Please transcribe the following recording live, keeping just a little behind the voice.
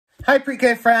Hi,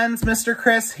 pre-K friends, Mr.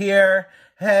 Chris here.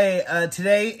 Hey,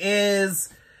 today is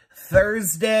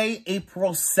Thursday,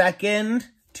 April 2nd,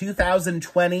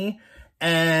 2020,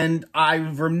 and I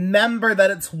remember that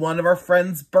it's one of our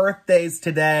friends' birthdays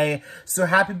today. So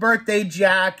happy birthday,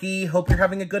 Jackie. Hope you're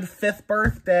having a good 5th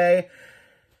birthday.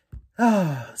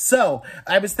 So,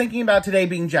 I was thinking about today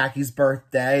being Jackie's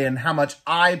birthday and how much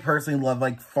I personally love,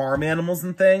 like, farm animals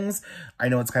and things. I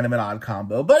know it's kind of an odd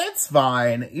combo, but it's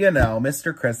fine. You know,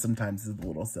 Mr. Chris sometimes is a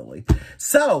little silly.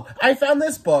 So, I found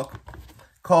this book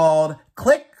called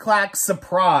Click, Clack,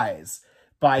 Surprise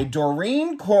by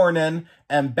Doreen Cornyn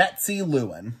and Betsy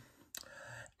Lewin.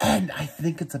 And I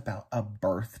think it's about a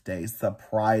birthday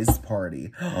surprise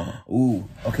party. Ooh,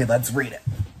 okay, let's read it.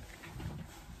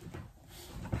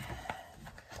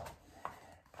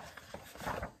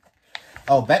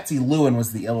 Oh, Betsy Lewin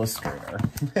was the illustrator.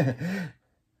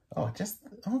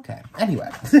 Okay. Anyway.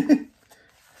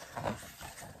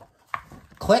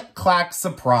 Click, clack,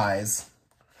 surprise.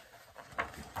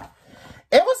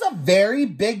 It was a very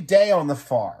big day on the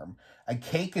farm. A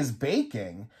cake is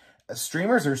baking.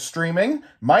 Streamers are streaming.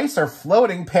 Mice are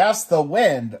floating past the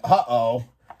wind. Uh-oh.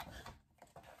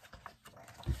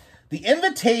 The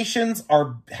invitations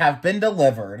have been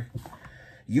delivered.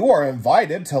 You are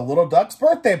invited to Little Duck's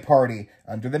birthday party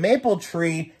under the maple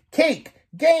tree. Cake,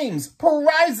 games,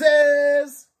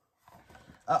 prizes.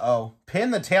 Uh-oh.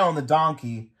 Pin the tail on the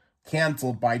donkey.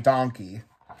 Canceled by donkey.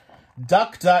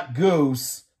 Duck, duck,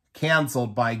 goose.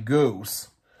 Canceled by goose.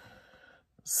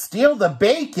 Steal the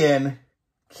bacon.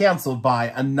 Canceled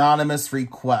by anonymous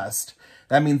request.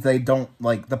 That means they don't,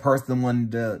 like, the person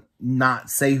wanted to not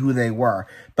say who they were.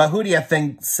 But who do you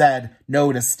think said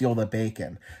no to steal the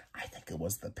bacon? I think it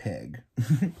was the pig.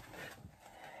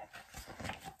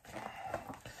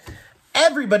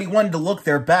 Everybody wanted to look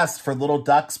their best for Little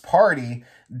Duck's party.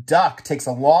 Duck takes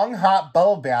a long, hot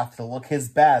bubble bath to look his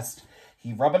best.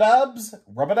 He rub-a-dubs,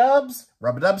 rub-a-dubs,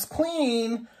 rub-a-dubs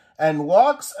clean, and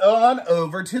walks on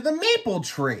over to the maple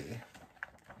tree.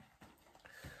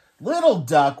 Little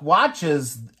Duck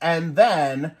watches and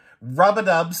then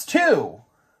rub-a-dubs too.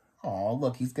 Aw,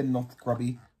 look, he's getting all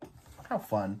grubby. How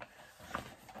fun.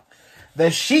 The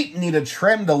sheep need a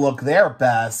trim to look their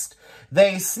best.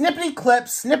 They snippity-clip,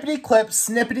 snippity-clip,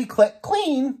 snippity-clip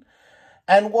clean,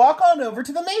 and walk on over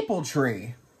to the maple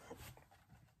tree.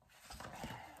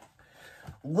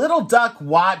 Little Duck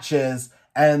watches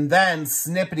and then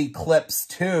snippity-clips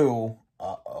too.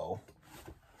 Uh-oh.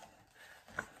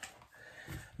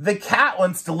 The cat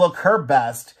wants to look her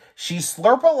best. She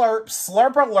slurp-a-lurps,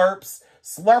 slurp-a-lurps,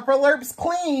 slurp-a-lurps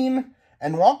clean,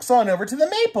 and walks on over to the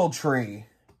maple tree.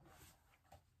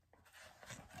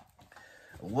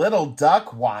 Little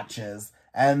Duck watches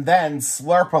and then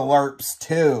slurp-a-lurps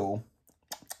too.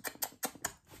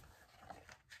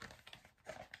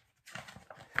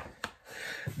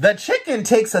 The chicken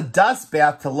takes a dust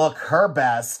bath to look her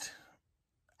best.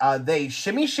 They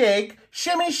shimmy shake,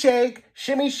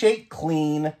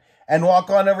 clean, and walk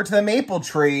on over to the maple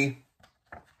tree.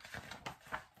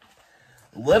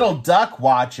 Little Duck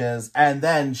watches and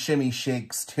then shimmy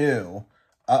shakes too.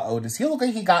 Uh-oh, does he look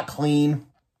like he got clean?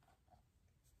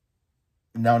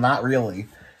 No, not really.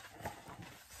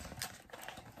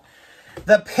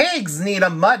 The pigs need a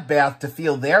mud bath to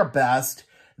feel their best.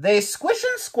 They squish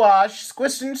and squash,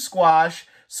 squish and squash,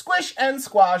 squish and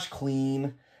squash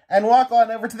clean, and walk on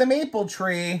over to the maple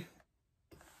tree.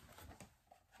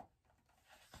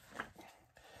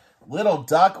 Little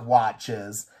Duck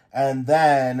watches, and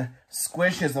then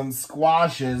squishes and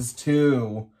squashes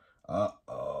too.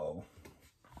 Uh-oh.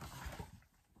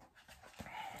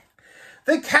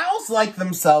 The cows like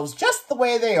themselves just the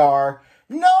way they are.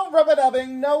 No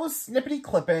rub-a-dubbing, no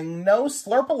snippity-clipping, no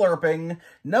slurp-a-lurping,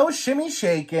 no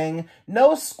shimmy-shaking,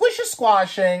 no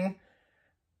squish-a-squashing.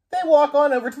 They walk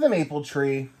on over to the maple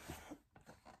tree.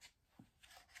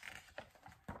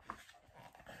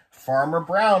 Farmer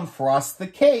Brown frosts the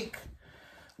cake,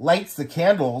 lights the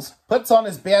candles, puts on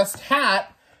his best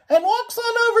hat, and walks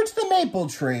on over to the maple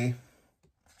tree.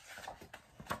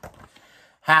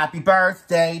 Happy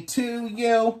birthday to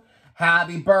you.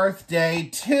 Happy birthday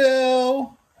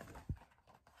to...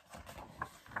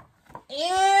 Ew!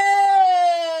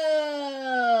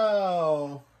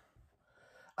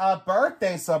 A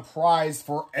birthday surprise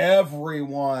for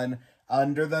everyone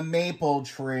under the maple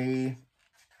tree.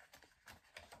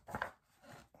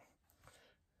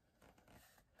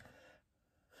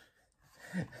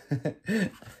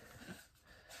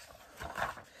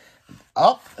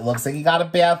 Oh, it looks like you got a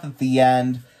bath at the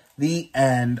end. The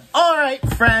end. All right,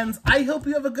 friends. I hope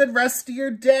you have a good rest of your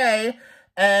day.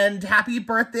 And happy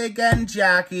birthday again,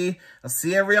 Jackie. I'll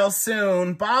see you real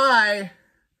soon. Bye.